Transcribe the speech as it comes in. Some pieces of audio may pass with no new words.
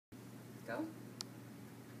go?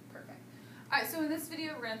 Perfect. Alright, so in this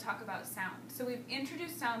video we're going to talk about sound. So we've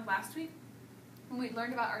introduced sound last week when we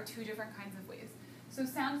learned about our two different kinds of waves. So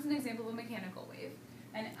sound is an example of a mechanical wave.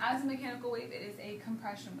 And as a mechanical wave, it is a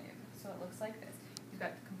compression wave. So it looks like this. You've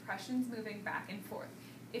got the compressions moving back and forth.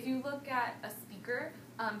 If you look at a speaker,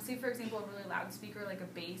 say for example a really loud speaker like a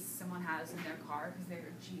bass someone has in their car because they're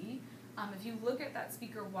a G, if you look at that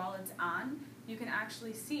speaker while it's on, you can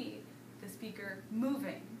actually see the speaker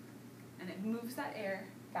moving, and it moves that air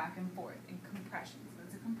back and forth in compression. So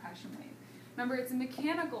it's a compression wave. Remember, it's a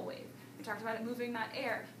mechanical wave. We talked about it moving that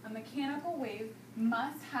air. A mechanical wave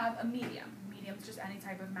must have a medium. Medium is just any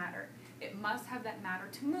type of matter. It must have that matter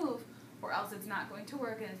to move, or else it's not going to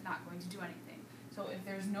work and it's not going to do anything. So if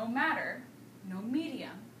there's no matter, no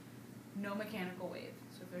medium, no mechanical wave.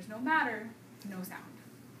 So if there's no matter, no sound.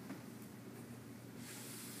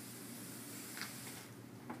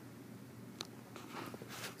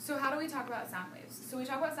 So how do we talk about sound waves? So we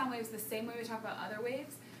talk about sound waves the same way we talk about other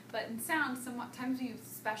waves, but in sound, sometimes we use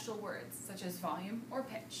special words, such as volume or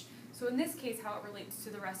pitch. So in this case, how it relates to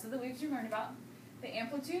the rest of the waves you learned about, the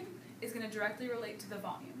amplitude is going to directly relate to the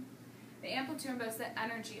volume. The amplitude represents the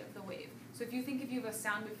energy of the wave. So if you have a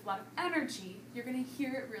sound wave with a lot of energy, you're going to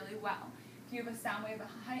hear it really well. If you have a sound wave with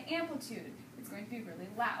a high amplitude, it's going to be really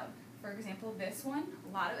loud. For example, this one,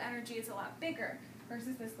 a lot of energy, is a lot bigger,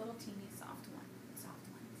 versus this little teeny soft one.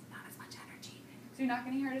 Not as much energy. So you're not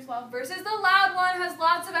going to hear it as well. Versus the loud one has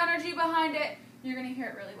lots of energy behind it, you're going to hear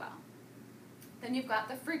it really well. Then you've got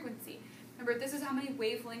the frequency. Remember, this is how many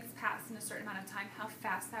wavelengths pass in a certain amount of time, how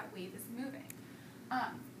fast that wave is moving.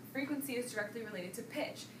 Frequency is directly related to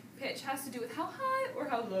pitch. Pitch has to do with how high or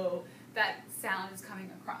how low that sound is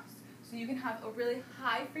coming across. So you can have a really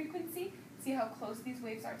high frequency, see how close these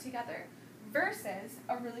waves are together, versus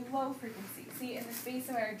a really low frequency. See, in the space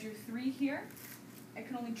where I drew 3 here, I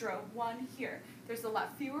can only draw 1 here. There's a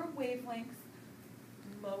lot fewer wavelengths,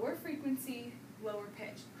 lower frequency, lower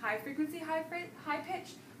pitch. High frequency, high pitch,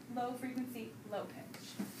 low frequency, low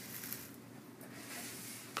pitch.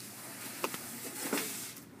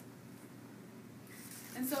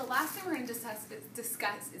 And so the last thing we're going to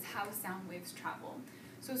discuss is how sound waves travel.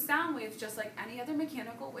 So sound waves, just like any other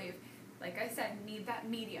mechanical wave, like I said, need that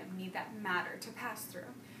medium, need that matter to pass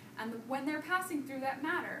through. And when they're passing through that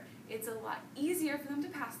matter, it's a lot easier for them to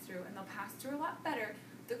pass through, and they'll pass through a lot better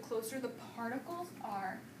the closer the particles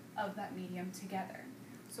are of that medium together.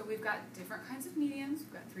 So we've got different kinds of mediums.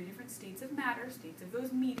 We've got 3 different states of matter, states of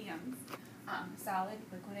those mediums. Solid,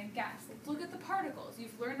 liquid, and gas. Let's look at the particles.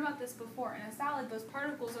 You've learned about this before. In a solid, those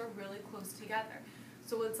particles are really close together.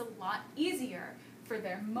 So it's a lot easier for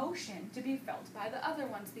their motion to be felt by the other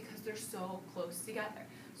ones because they're so close together.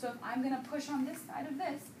 So if I'm going to push on this side of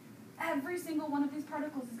this, every single one of these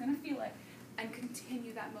particles is going to feel it and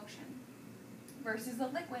continue that motion. Versus the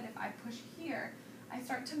liquid, if I push here, I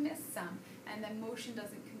start to miss some, and the motion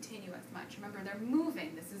doesn't continue as much. Remember, they're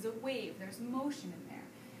moving. This is a wave. There's motion in there.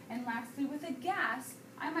 And lastly, with a gas,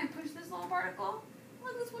 I might push this little particle.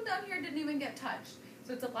 Look, this one down here didn't even get touched.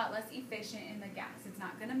 So it's a lot less efficient in the gas. It's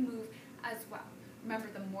not going to move as well. Remember,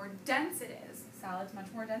 the more dense it is, solid's much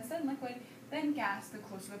more dense than liquid, than gas, the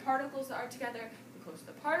closer the particles are together. The closer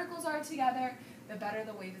the particles are together, the better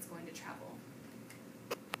the wave is going to travel.